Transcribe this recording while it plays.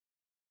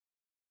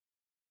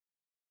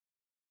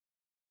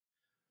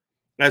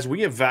as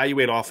we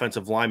evaluate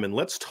offensive linemen,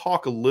 let's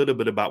talk a little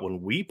bit about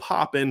when we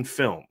pop in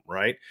film,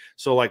 right?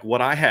 So like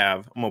what I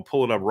have, I'm going to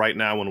pull it up right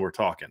now when we're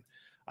talking.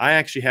 I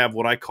actually have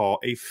what I call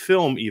a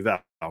film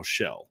eval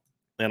shell.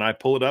 And I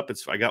pull it up.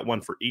 I got one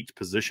for each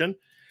position.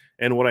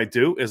 And what I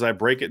do is I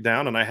break it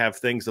down and I have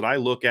things that I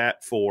look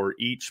at for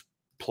each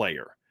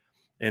player.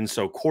 And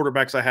so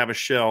quarterbacks, I have a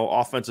shell.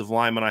 Offensive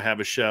linemen, I have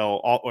a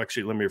shell.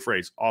 Actually, let me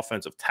rephrase.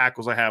 Offensive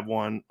tackles, I have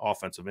one.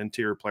 Offensive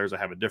interior players, I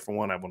have a different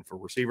one. I have one for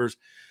receivers.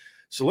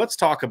 So let's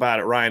talk about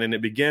it, Ryan. And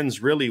it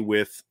begins really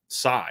with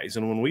size.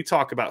 And when we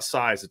talk about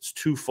size, it's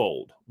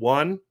twofold.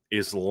 One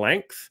is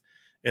length,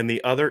 and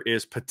the other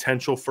is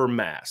potential for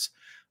mass.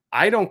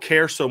 I don't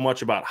care so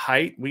much about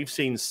height. We've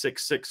seen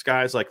 6'6"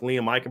 guys like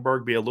Liam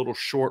Eichenberg be a little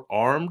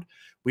short-armed.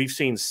 We've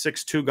seen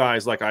 6'2"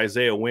 guys like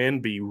Isaiah Wynn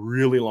be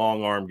really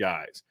long-armed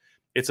guys.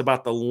 It's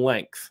about the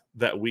length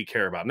that we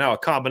care about. Now, a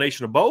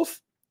combination of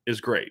both is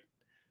great,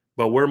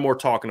 but we're more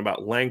talking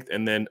about length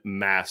and then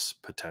mass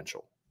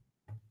potential.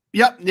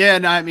 Yep. Yeah.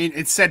 No, I mean,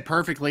 it's said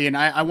perfectly. And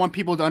I want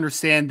people to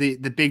understand the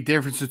big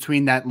difference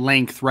between that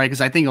length, right?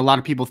 Because I think a lot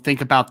of people think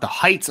about the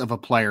heights of a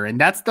player, and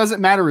that doesn't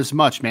matter as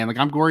much, man. Like,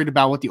 I'm worried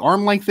about what the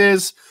arm length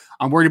is.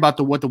 I'm worried about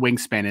what the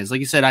wingspan is.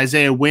 Like you said,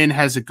 Isaiah Wynn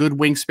has a good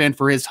wingspan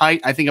for his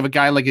height. I think of a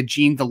guy like a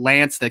Gene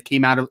DeLance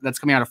that's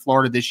coming out of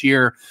Florida this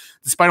year,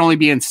 despite only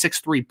being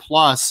 6'3"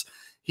 plus.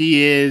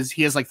 He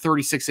has like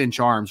 36-inch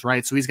arms,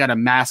 right? So he's got a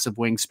massive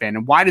wingspan.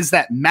 And why does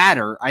that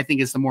matter? I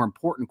think is the more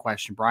important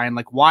question, Brian.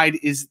 Like, why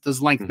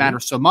does length matter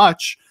so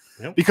much?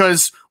 Yep.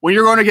 Because when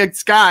you're going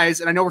against guys,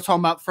 and I know we're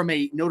talking about from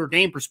a Notre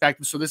Dame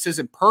perspective, so this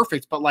isn't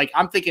perfect, but like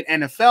I'm thinking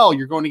NFL,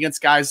 you're going against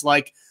guys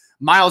like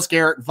Myles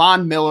Garrett,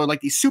 Von Miller,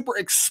 like these super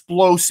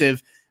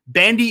explosive,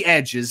 bandy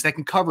edges that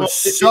can cover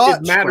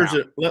it matters.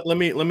 Let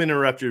me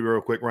interrupt you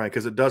real quick, Ryan,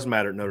 because it does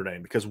matter at Notre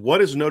Dame. Because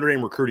what is Notre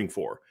Dame recruiting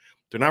for?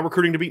 They're not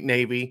recruiting to beat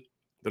Navy.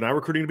 They're not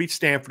recruiting to beat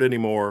Stanford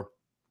anymore.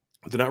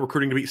 They're not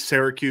recruiting to beat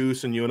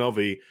Syracuse and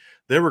UNLV.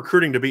 They're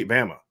recruiting to beat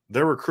Bama.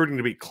 They're recruiting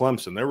to beat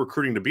Clemson. They're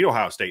recruiting to beat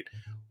Ohio State.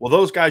 Well,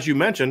 those guys you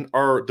mentioned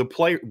are the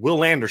player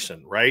Will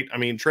Anderson, right? I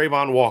mean,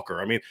 Trayvon Walker.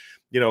 I mean,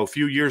 a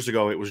few years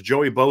ago, it was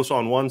Joey Bosa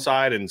on one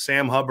side and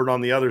Sam Hubbard on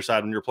the other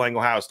side when you're playing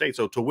Ohio State.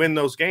 So to win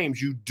those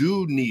games, you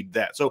do need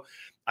that. So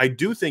I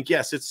do think,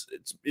 yes,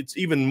 it's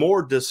even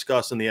more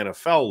discussed in the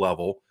NFL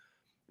level.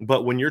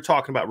 But when you're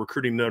talking about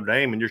recruiting Notre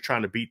Dame and you're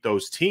trying to beat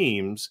those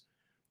teams,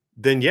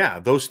 then yeah,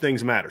 those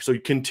things matter. So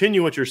you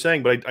continue what you're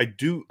saying, but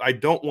I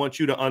don't want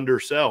you to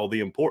undersell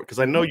the importance, because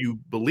I know you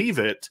believe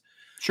it.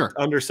 Sure.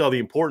 Undersell the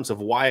importance of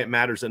why it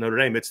matters at Notre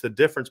Dame. It's the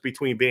difference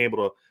between being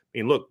able to, I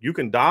mean, look, you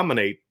can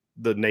dominate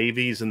the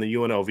Navies and the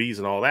UNLVs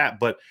and all that,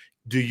 but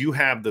do you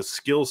have the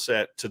skill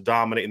set to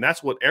dominate? And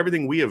that's what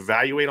everything we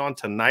evaluate on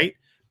tonight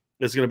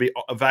is going to be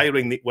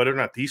evaluating whether or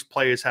not these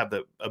players have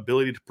the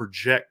ability to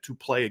project to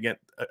play again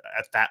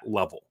at that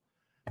level.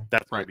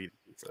 That's right. Going to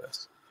be for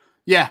this.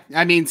 Yeah,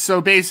 I mean, so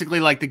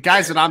basically, like the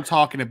guys that I'm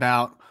talking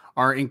about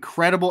are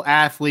incredible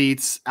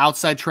athletes,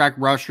 outside track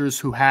rushers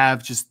who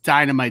have just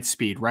dynamite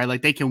speed, right?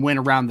 Like they can win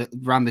around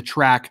the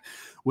track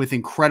with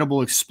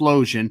incredible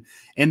explosion.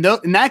 And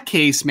in that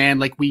case, man,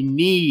 like we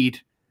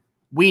need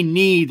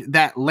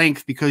that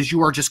length, because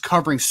you are just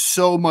covering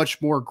so much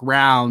more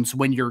grounds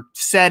when you're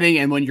setting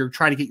and when you're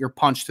trying to get your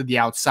punch to the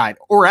outside.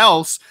 Or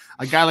else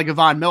a guy like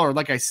Von Miller,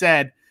 like I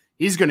said,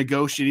 he's going to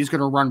ghost you. He's going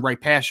to run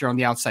right past you on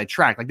the outside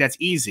track. Like that's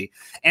easy.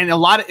 And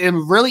a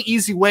really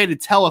easy way to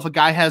tell if a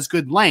guy has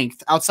good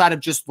length outside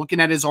of just looking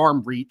at his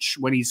arm reach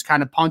when he's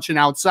kind of punching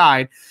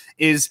outside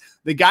is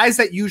the guys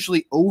that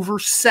usually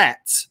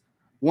overset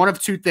one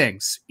of two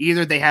things.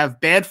 Either they have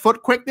bad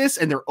foot quickness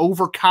and they're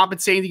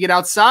overcompensating to get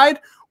outside,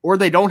 or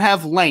they don't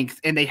have length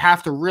and they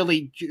have to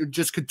really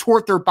just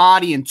contort their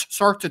body and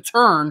start to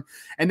turn.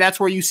 And that's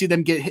where you see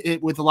them get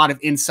hit with a lot of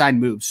inside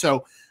moves.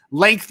 So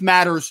length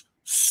matters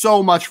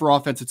so much for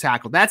offensive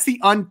tackle. That's the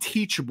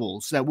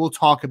unteachables that we'll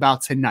talk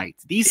about tonight.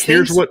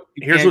 Here's what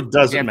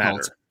doesn't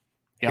matter.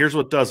 Yep. Here's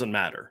what doesn't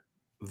matter.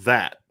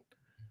 That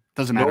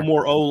doesn't matter. No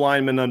more O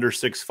linemen under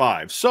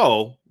 6'5".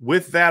 So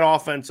with that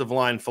offensive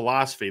line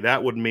philosophy,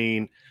 that would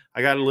mean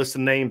I got a list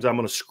of names I'm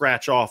going to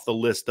scratch off the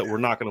list that we're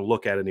not going to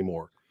look at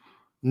anymore.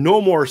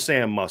 No more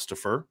Sam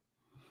Mustipher.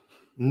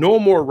 No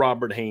more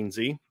Robert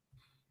Hainsey.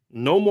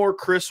 No more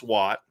Chris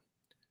Watt.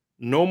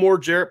 No more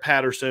Jarrett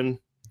Patterson.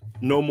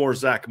 No more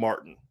Zach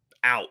Martin.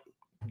 Out.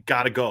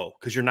 Got to go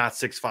because you're not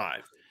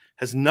 6'5".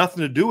 Has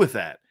nothing to do with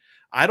that.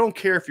 I don't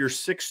care if you're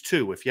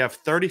 6'2". If you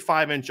have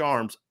 35-inch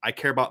arms, I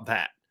care about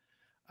that.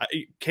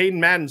 Caden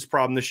Madden's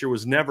problem this year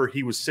was never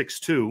he was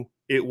 6'2".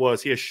 It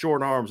was he has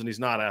short arms and he's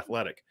not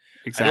athletic.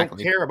 Exactly. I don't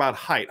care about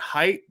height.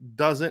 Height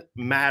doesn't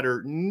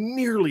matter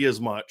nearly as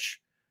much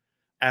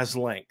as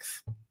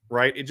length,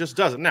 right? It just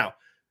doesn't. Now,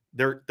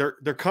 there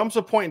comes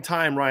a point in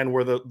time, Ryan,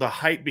 where the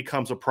height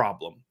becomes a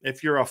problem.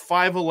 If you're a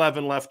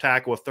 5'11" left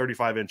tackle with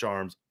 35-inch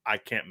arms, I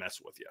can't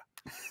mess with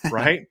you,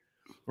 right?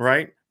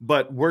 Right?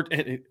 But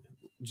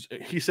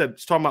he said,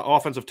 it's talking about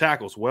offensive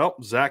tackles. Well,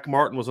 Zach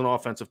Martin was an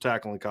offensive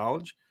tackle in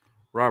college.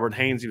 Robert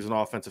Hainsey was an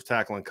offensive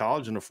tackle in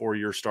college and a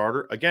 4-year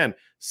starter. Again,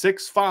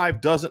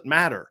 6'5" doesn't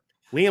matter.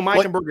 Liam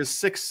Eichenberg is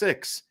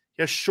 6'6".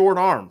 He has short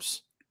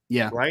arms.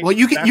 Yeah. Right. Well,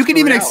 you can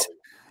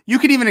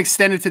even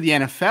extend it to the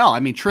NFL. I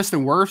mean,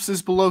 Tristan Wirfs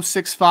is below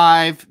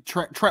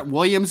 6'5". Trent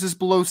Williams is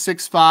below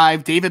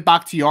 6'5". David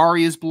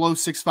Bakhtiari is below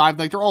 6'5".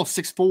 Like they're all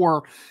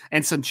 6'4"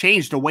 and some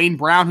change. Dwayne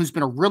Brown, who's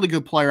been a really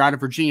good player out of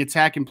Virginia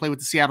Tech and played with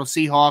the Seattle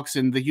Seahawks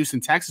and the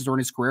Houston Texans during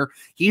his career,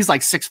 he's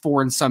like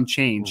 6'4" and some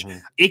change.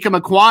 Ike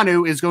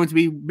Mekwonu is going to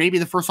be maybe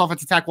the first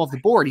offensive tackle off the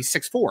board. He's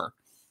 6'4".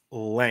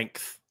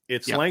 Length.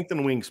 It's length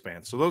and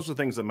wingspan. So those are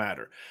things that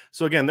matter.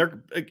 So again,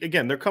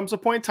 there comes a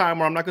point in time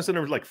where I'm not going to sit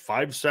there with like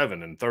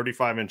 5'7" and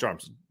 35-inch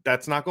arms.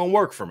 That's not going to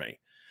work for me.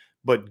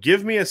 But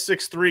give me a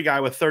 6'3" guy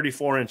with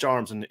 34-inch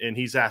arms and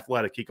he's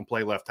athletic. He can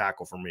play left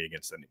tackle for me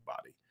against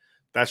anybody.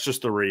 That's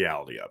just the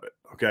reality of it.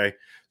 Okay.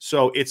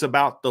 So it's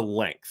about the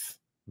length.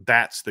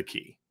 That's the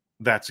key.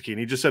 That's the key.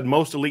 And he just said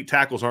most elite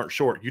tackles aren't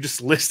short. You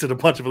just listed a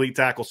bunch of elite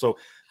tackles. So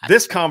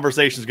this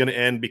conversation is going to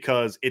end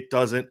because it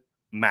doesn't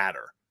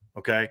matter.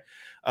 Okay.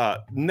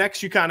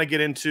 Next, you kind of get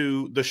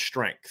into the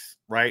strength,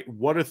 right?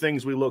 What are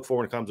things we look for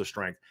when it comes to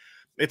strength?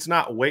 It's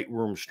not weight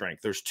room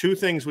strength. There's two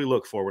things we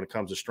look for when it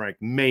comes to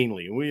strength,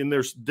 mainly. And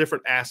there's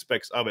different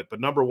aspects of it. But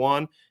number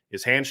one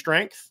is hand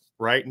strength,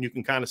 right? And you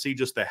can kind of see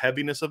just the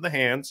heaviness of the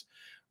hands,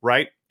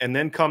 right? And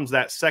then comes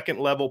that second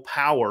level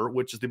power,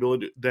 which is the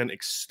ability to then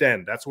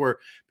extend. That's where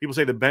people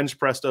say the bench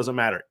press doesn't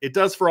matter. It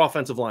does for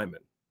offensive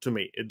linemen. To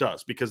me, it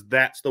does, because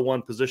that's the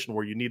one position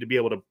where you need to be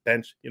able to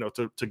bench,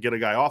 to get a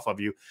guy off of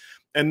you.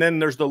 And then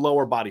there's the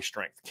lower body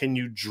strength. Can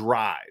you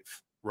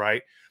drive,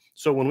 right?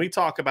 So when we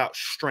talk about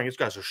strength, this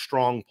guy's a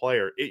strong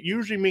player. It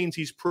usually means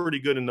he's pretty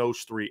good in those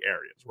three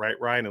areas, right,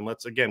 Ryan?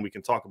 And we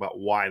can talk about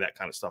why that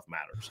kind of stuff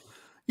matters.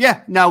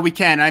 Yeah, no, we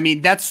can. I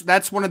mean,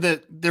 that's one of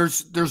the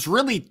there's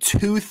really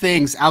two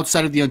things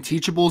outside of the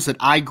unteachables that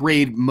I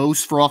grade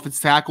most for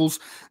offensive tackles.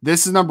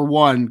 This is number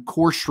one,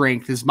 core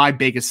strength is my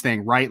biggest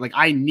thing, right? Like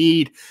I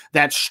need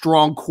that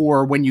strong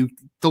core. When you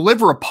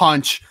deliver a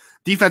punch,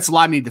 defensive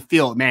linemen need to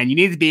feel it, man. You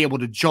need to be able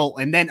to jolt.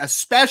 And then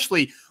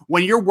especially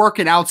when you're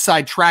working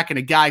outside track and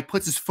a guy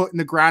puts his foot in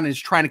the ground and is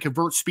trying to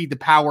convert speed to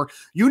power,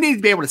 you need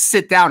to be able to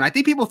sit down. I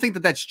think people think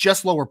that that's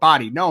just lower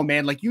body. No,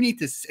 man, like you need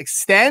to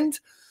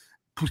extend,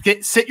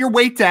 sit your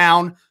weight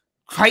down,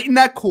 tighten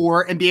that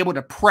core, and be able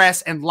to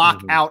press and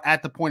lock out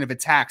at the point of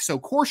attack. So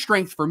core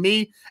strength for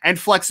me and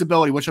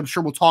flexibility, which I'm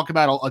sure we'll talk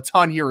about a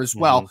ton here as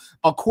well.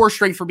 But core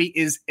strength for me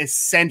is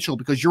essential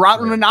because you're out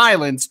on an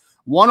island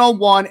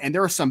one-on-one, and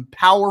there are some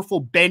powerful,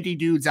 bendy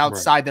dudes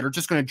outside that are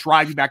just going to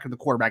drive you back to the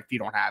quarterback if you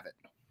don't have it.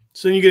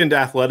 So when you get into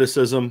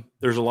athleticism,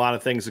 there's a lot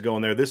of things that go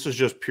in there. This is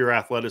just pure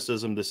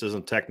athleticism. This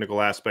isn't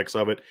technical aspects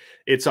of it.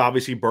 It's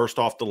obviously burst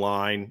off the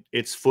line.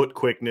 It's foot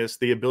quickness,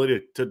 the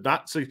ability to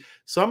not see.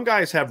 Some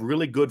guys have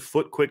really good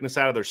foot quickness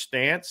out of their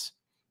stance,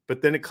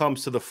 but then it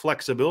comes to the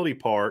flexibility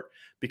part,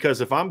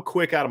 because if I'm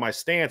quick out of my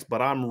stance,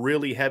 but I'm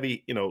really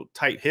heavy,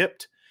 tight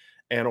hipped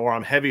or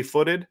I'm heavy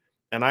footed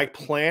and I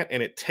plant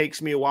and it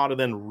takes me a while to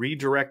then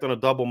redirect on a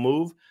double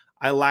move,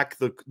 I lack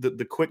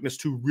the quickness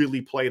to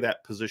really play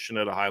that position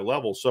at a high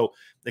level. So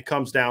it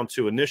comes down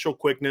to initial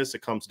quickness.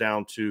 It comes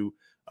down to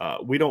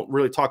we don't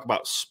really talk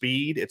about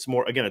speed. It's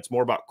more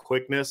about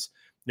quickness.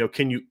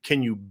 Can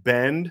you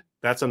bend?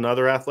 That's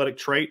another athletic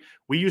trait.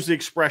 We use the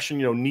expression,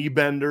 knee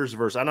benders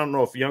versus, I don't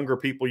know if younger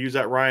people use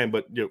that, Ryan,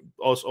 but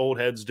us old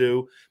heads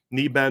do.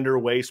 Knee bender,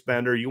 waist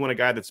bender. You want a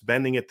guy that's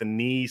bending at the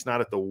knees,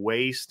 not at the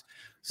waist.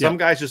 Some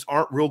guys just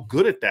aren't real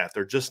good at that.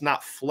 They're just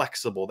not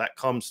flexible.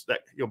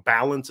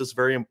 Balance is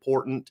very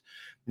important.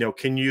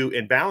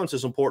 And balance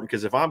is important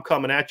because if I'm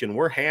coming at you and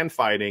we're hand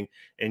fighting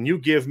and you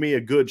give me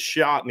a good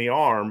shot in the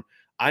arm,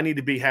 I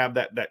need to have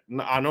that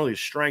not only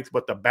strength,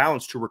 but the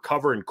balance to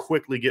recover and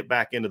quickly get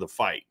back into the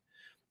fight.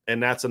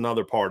 And that's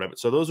another part of it.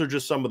 So those are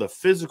just some of the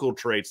physical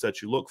traits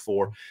that you look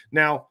for.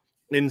 Now,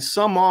 in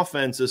some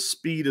offenses,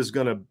 speed is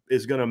gonna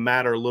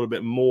matter a little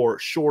bit more,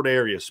 short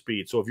area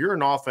speed. So if you're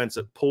an offense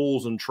that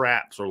pulls and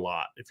traps a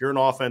lot, if you're an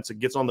offense that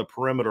gets on the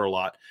perimeter a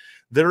lot,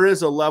 there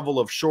is a level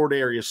of short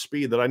area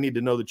speed that I need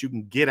to know that you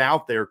can get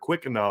out there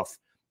quick enough.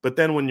 But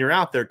then when you're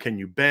out there, can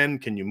you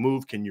bend? Can you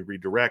move? Can you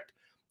redirect?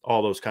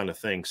 All those kind of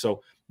things.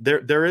 So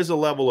there is a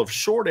level of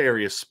short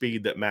area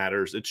speed that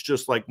matters. It's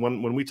just like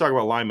when we talk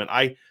about linemen,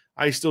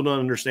 I still don't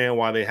understand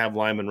why they have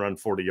linemen run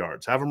 40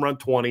 yards. Have them run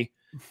 20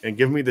 and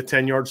give me the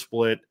 10-yard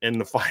split and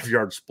the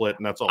 5-yard split,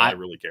 and that's all I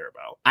really care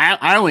about.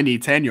 I only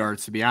need 10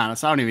 yards, to be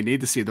honest. I don't even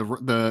need to see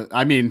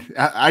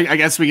I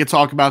guess we could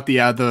talk about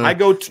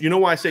you know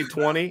why I say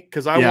 20?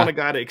 Because I want a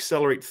guy to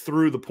accelerate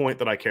through the point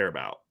that I care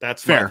about.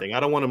 That's my thing. I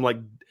don't want him like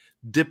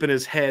dipping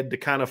his head to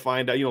kind of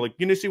find out,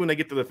 see when they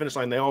get to the finish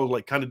line, they all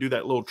like kind of do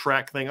that little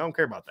track thing. I don't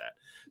care about that.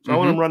 So I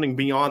want him running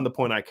beyond the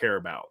point I care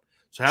about.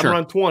 So have him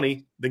run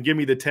 20, then give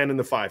me the 10 and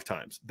the 5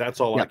 times. That's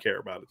all I care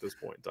about at this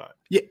point in time.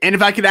 Yeah, and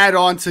if I could add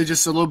on to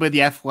just a little bit of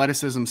the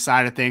athleticism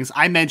side of things,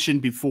 I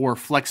mentioned before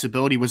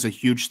flexibility was a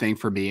huge thing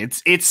for me.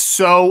 It's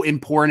so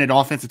important at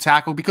offensive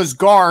tackle because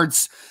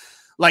guards,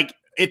 like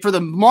it for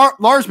the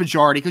large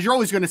majority, because you're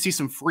always going to see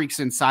some freaks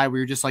inside where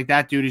you're just like,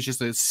 that dude is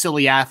just a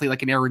silly athlete,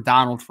 like an Aaron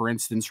Donald, for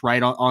instance,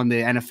 right on the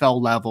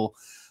NFL level.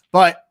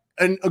 But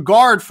a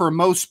guard, for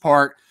most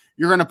part,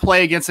 you're going to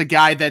play against a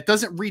guy that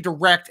doesn't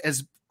redirect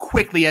as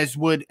quickly as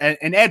would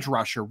an edge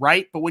rusher,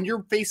 right? But when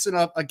you're facing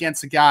up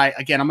against a guy,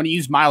 again, I'm going to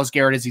use Myles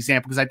Garrett as an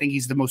example because I think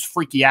he's the most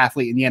freaky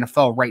athlete in the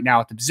NFL right now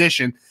at the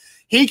position.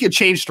 He could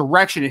change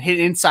direction and hit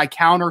an inside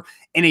counter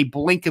in a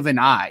blink of an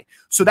eye.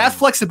 So that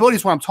flexibility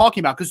is what I'm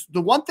talking about, because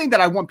the one thing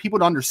that I want people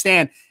to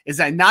understand is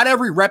that not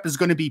every rep is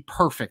going to be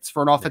perfect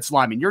for an offensive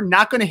lineman. You're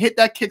not going to hit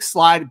that kick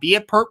slide, be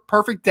at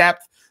perfect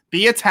depth,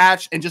 be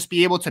attached, and just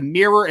be able to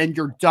mirror, and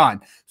you're done.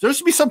 So there's going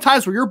to be some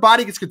times where your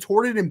body gets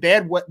contorted in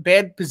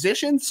bad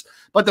positions,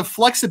 but the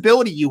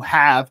flexibility you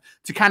have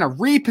to kind of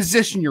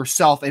reposition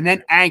yourself and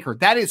then anchor,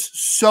 that is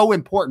so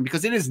important,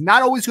 because it is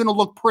not always going to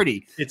look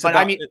pretty. It's about,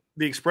 I mean,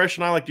 the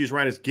expression I like to use,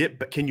 Ryan, is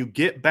can you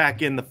get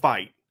back in the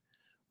fight?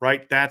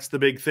 Right? That's the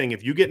big thing.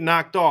 If you get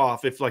knocked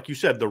off, if, like you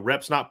said, the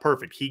rep's not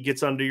perfect, he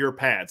gets under your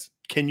pads,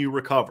 can you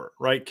recover?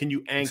 Right? Can you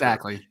anchor?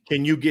 Exactly.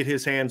 Can you get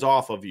his hands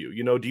off of you?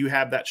 You know, do you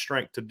have that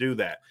strength to do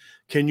that?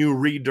 Can you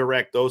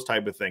redirect? Those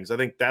type of things? I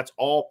think that's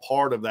all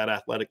part of that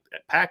athletic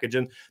package.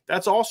 And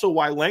that's also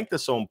why length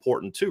is so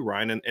important too,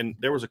 Ryan. And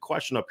there was a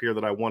question up here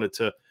that I wanted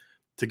to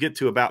get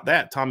to about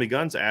that. Tommy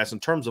Guns asked, in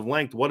terms of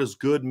length, what is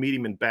good,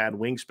 medium, and bad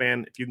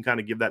wingspan? If you can kind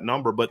of give that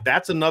number. But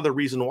that's another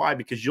reason why,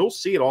 because you'll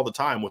see it all the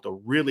time with a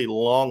really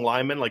long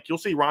lineman. Like, you'll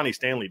see Ronnie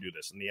Stanley do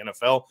this in the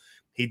NFL.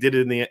 He did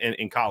it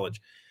in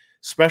college,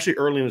 especially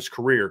early in his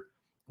career.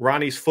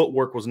 Ronnie's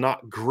footwork was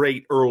not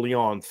great early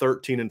on,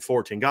 13 and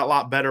 14. Got a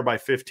lot better by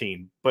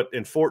 15. But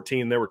in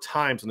 14, there were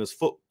times when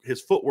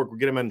his footwork would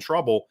get him in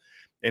trouble,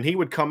 and he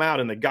would come out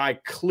and the guy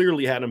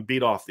clearly had him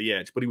beat off the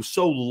edge, but he was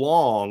so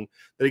long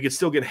that he could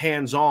still get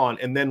hands on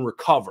and then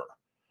recover,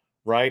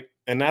 right?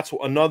 And that's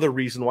another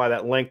reason why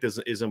that length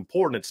is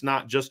important. It's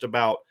not just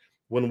about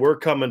when we're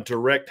coming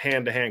direct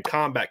hand-to-hand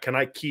combat, can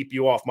I keep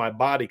you off my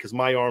body because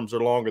my arms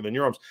are longer than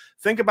your arms?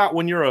 Think about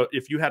when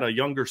if you had a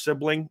younger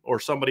sibling or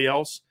somebody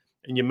else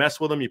and you mess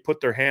with them, you put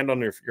their hand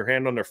on your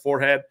hand on their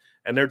forehead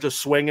and they're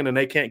just swinging and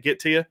they can't get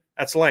to you.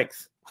 That's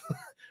length,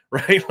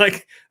 right?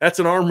 Like, that's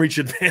an arm reach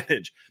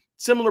advantage.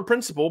 Similar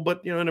principle, but,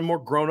 you know, in a more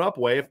grown-up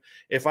way.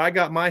 If I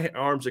got my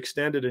arms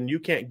extended and you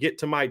can't get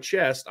to my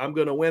chest, I'm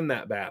going to win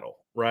that battle,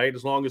 right?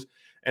 As long as,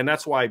 and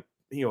that's why,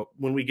 you know,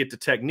 when we get to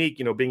technique,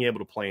 you know, being able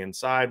to play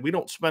inside, we're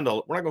not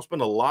going to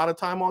spend a lot of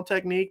time on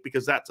technique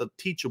because that's a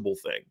teachable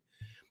thing,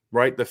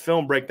 right? The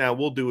film breakdown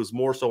we'll do is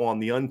more so on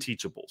the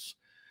unteachables.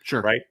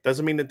 Sure. Right.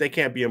 Doesn't mean that they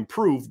can't be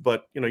improved,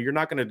 but, you know, you're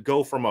not going to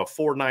go from a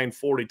 4.9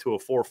 40 to a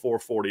 4.4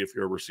 40 if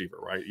you're a receiver,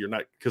 right? You're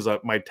not, because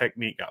my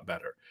technique got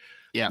better.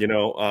 Yeah. You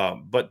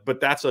know, but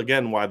that's,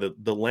 again, why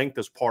the length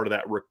is part of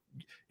that.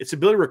 It's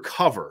ability to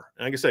recover.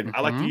 And like I said,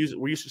 I like to use it.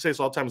 We used to say this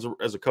all the time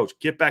as a coach,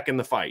 get back in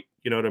the fight.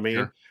 You know what I mean?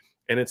 Sure.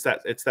 And it's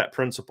that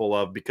principle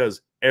of,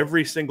 because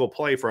every single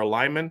play for a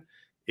lineman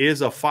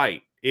is a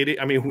fight.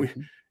 I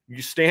mean,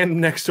 you stand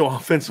next to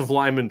offensive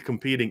linemen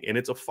competing and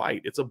it's a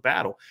fight. It's a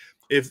battle.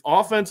 If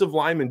offensive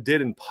linemen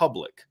did in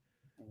public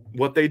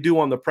what they do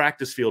on the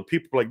practice field,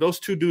 people are like, those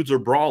two dudes are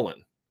brawling.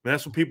 And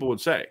that's what people would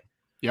say.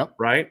 Yep.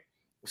 Right.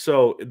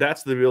 So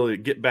that's the ability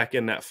to get back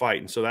in that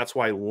fight. And so that's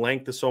why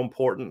length is so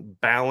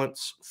important,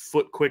 balance,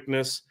 foot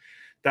quickness.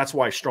 That's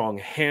why strong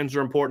hands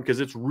are important,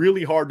 because it's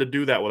really hard to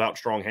do that without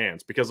strong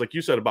hands. Because like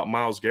you said about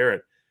Myles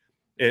Garrett,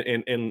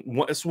 and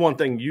it's one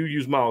thing, you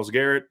use Myles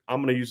Garrett,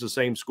 I'm going to use the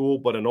same school,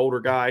 but an older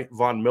guy,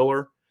 Von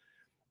Miller,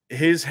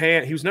 his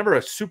hand, he was never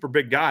a super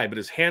big guy, but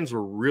his hands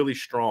were really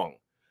strong.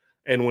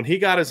 And when he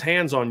got his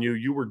hands on you,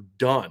 you were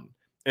done.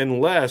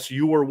 Unless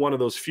you were one of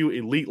those few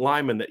elite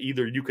linemen that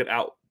either you could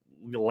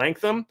length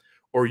them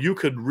or you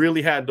could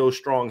really have those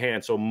strong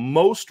hands. So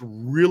most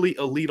really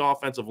elite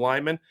offensive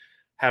linemen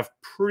have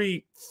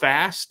pretty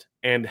fast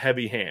and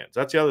heavy hands.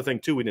 That's the other thing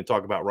too we didn't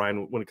talk about,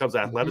 Ryan. When it comes to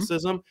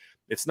athleticism,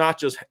 it's not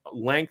just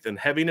length and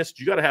heaviness.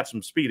 You got to have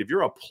some speed. If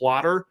you're a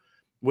plotter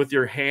with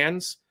your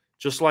hands,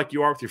 just like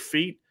you are with your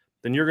feet,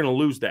 then you're going to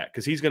lose that,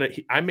 because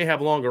I may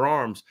have longer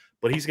arms,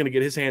 but he's going to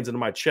get his hands into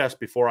my chest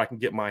before I can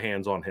get my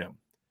hands on him.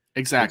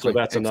 Exactly. And so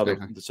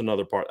that's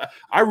another part.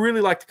 I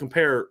really like to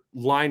compare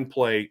line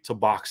play to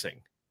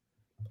boxing.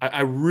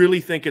 I really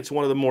think it's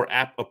one of the more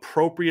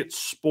appropriate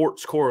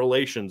sports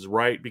correlations,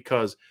 right?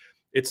 Because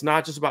it's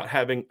not just about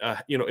having,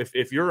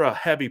 if you're a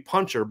heavy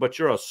puncher, but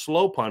you're a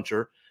slow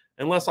puncher,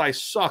 unless I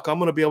suck, I'm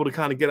going to be able to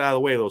kind of get out of the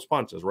way of those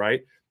punches,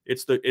 right?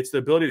 It's the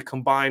ability to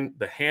combine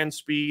the hand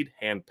speed,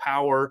 hand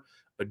power,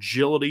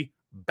 agility,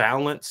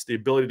 balance, the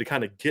ability to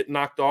kind of get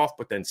knocked off,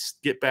 but then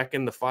get back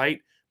in the fight.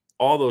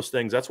 All those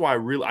things. That's why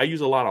I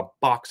use a lot of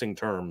boxing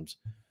terms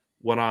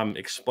when I'm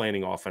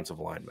explaining offensive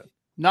linemen.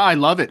 No, I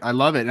love it. I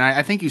love it. And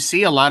I think you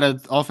see a lot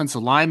of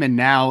offensive linemen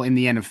now in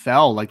the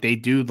NFL. Like, they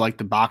do like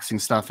the boxing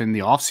stuff in the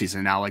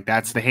offseason now. Like,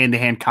 that's the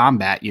hand-to-hand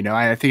combat. You know,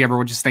 I think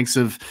everyone just thinks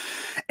of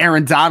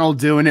Aaron Donald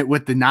doing it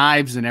with the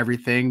knives and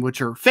everything,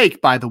 which are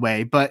fake, by the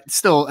way, but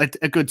still a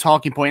good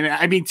talking point.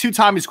 I mean, to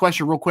Tommy's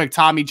question real quick,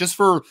 Tommy, just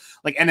for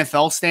like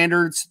NFL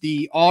standards,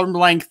 the arm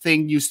length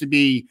thing used to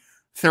be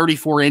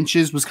 34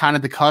 inches was kind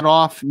of the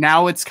cutoff.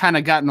 Now it's kind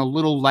of gotten a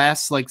little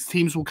less. Like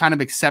teams will kind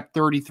of accept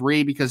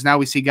 33 because now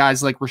we see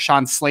guys like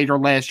Rashawn Slater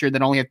last year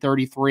that only had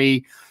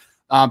 33.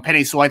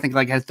 Penny, so I think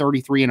like had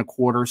 33 and a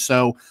quarter.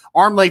 So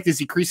arm length is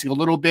decreasing a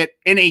little bit.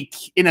 In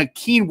a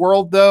keen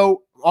world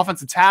though,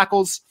 offensive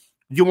tackles,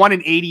 you want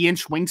an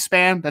 80-inch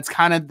wingspan. That's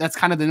kind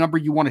of the number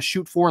you want to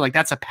shoot for. Like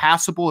that's a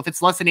passable. If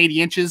it's less than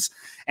 80 inches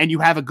and you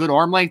have a good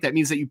arm length, that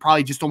means that you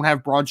probably just don't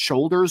have broad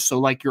shoulders. So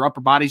like your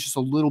upper body is just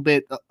a little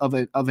bit of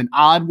an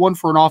odd one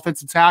for an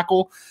offensive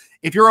tackle.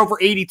 If you're over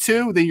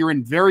 82, then you're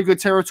in very good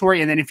territory.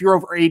 And then if you're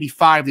over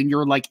 85, then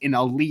you're like an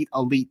elite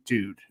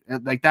dude.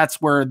 Like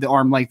that's where the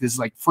arm length is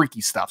like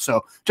freaky stuff.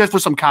 So just for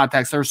some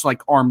context, there's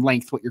like arm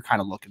length, what you're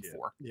kind of looking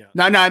for. Yeah.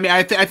 No, I mean,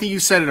 I think you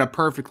set it up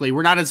perfectly.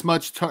 We're not as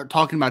much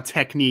talking about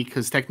technique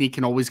because technique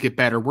can always get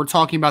better. We're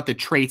talking about the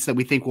traits that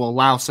we think will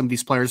allow some of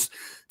these players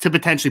to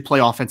potentially play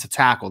offensive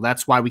tackle.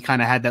 That's why we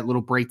kind of had that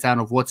little breakdown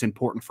of what's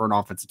important for an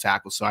offensive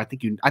tackle. So I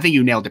think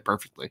you nailed it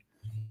perfectly.